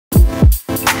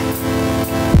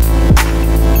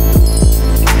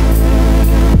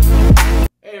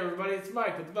it's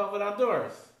Mike with the Velvet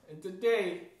Outdoors, and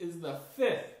today is the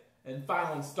 5th and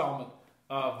final installment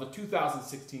of the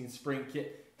 2016 Spring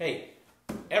Kit. Hey,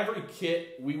 every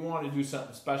kit we want to do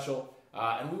something special,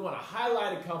 and we want to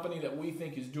highlight a company that we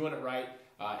think is doing it right,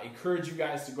 encourage you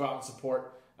guys to go out and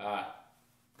support a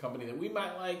company that we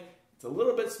might like. It's a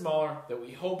little bit smaller that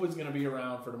we hope is going to be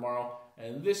around for tomorrow,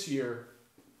 and this year,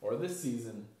 or this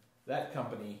season, that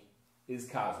company is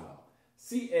CAUSWELL.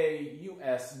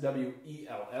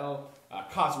 CAUSWELL,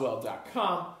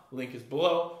 CAUSWELL.com. Link is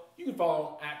below. You can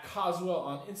follow at CAUSWELL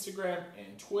on Instagram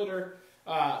and Twitter.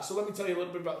 So let me tell you a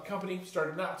little bit about the company.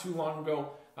 Started not too long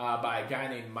ago by a guy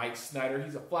named Mike Snyder.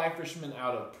 He's a fly fisherman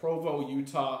out of Provo,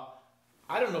 Utah.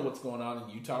 I don't know what's going on in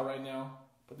Utah right now,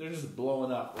 but they're just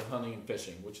blowing up with hunting and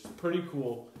fishing, which is pretty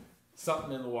cool.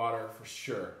 Something in the water for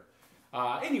sure.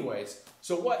 Anyways,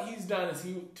 so what he's done is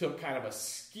he took kind of a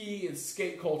ski and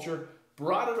skate culture,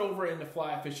 brought it over into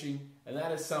fly fishing, and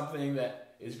that is something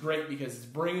that is great because it's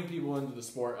bringing people into the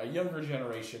sport, a younger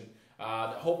generation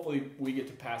that hopefully we get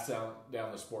to pass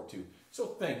down the sport to.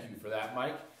 So thank you for that,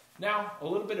 Mike. Now, a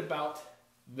little bit about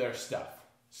their stuff.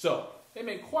 So they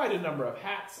make quite a number of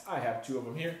hats. I have 2 of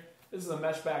them here. This is a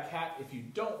mesh back hat. If you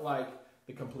don't like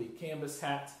the complete canvas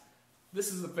hat,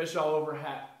 this is the fish all over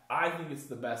hat. I think it's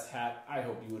the best hat. I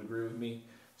hope you would agree with me.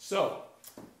 So,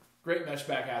 great mesh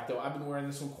back hat though. I've been wearing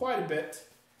this one quite a bit.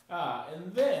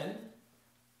 And then,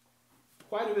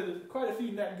 quite a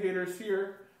few net gaiters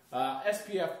here.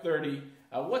 SPF 30.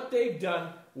 What they've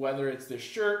done, whether it's their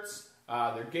shirts,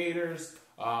 their gaiters,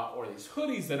 or these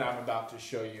hoodies that I'm about to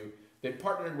show you, they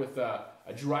partnered with a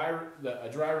dry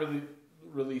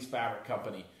release fabric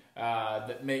company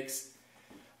that makes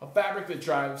a fabric that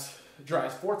dries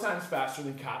 4 times faster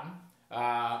than cotton,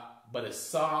 but is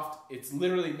soft. It's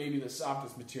literally maybe the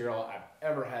softest material I've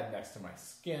ever had next to my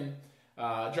skin.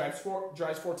 Dries 4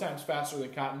 times faster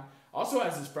than cotton. Also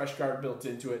has this fresh guard built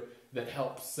into it that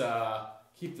helps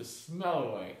keep the smell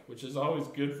away, which is always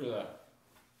good for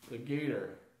the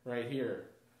gator right here.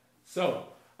 So,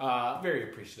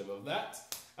 very appreciative of that.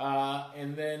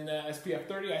 And then SPF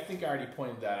 30, I think I already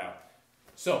pointed that out.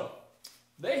 So,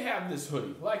 they have this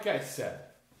hoodie, like I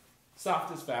said,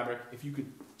 softest fabric. If you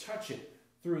could touch it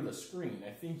through the screen,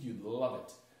 I think you'd love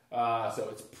it. So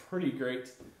it's pretty great.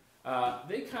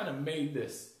 They kind of made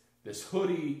this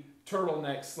hoodie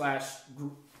turtleneck slash,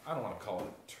 I don't want to call it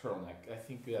a turtleneck. I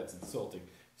think that's insulting.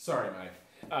 Sorry, Mike.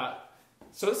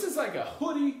 So this is like a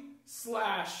hoodie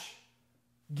slash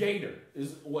gaiter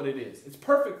is what it is. It's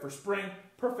perfect for spring,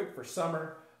 perfect for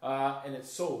summer, and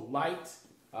it's so light.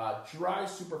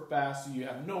 Dries super fast, so you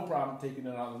have no problem taking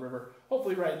it on the river.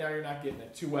 Hopefully right now you're not getting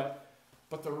it too wet.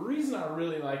 But the reason I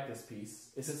really like this piece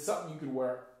is it's something you can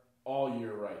wear all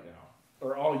year right now,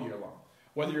 or all year long.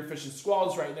 Whether you're fishing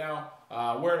squalls right now,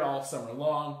 wear it all summer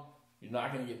long. You're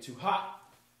not going to get too hot.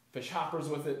 Fish hoppers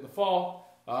with it in the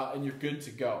fall, and you're good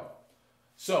to go.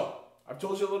 So, I've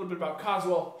told you a little bit about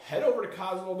CAUSWELL. Head over to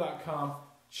CAUSWELL.com.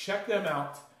 Check them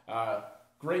out.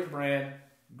 Great brand,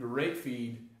 great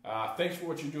feed. Thanks for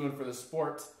what you're doing for the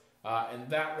sport. And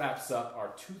that wraps up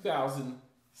our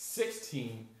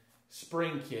 2016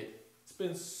 Spring Kit. It's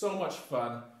been so much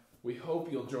fun. We hope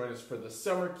you'll join us for the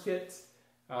Summer Kit.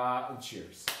 And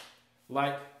cheers.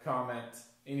 Like, comment,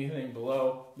 anything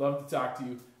below. Love to talk to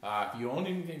you. If you own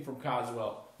anything from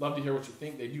CAUSWELL, love to hear what you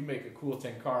think. They do make a cool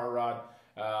Tenkara rod.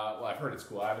 Well, I've heard it's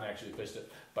cool. I haven't actually fished it.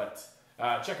 But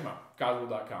check them out.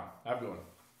 CAUSWELL.com. Have a good one.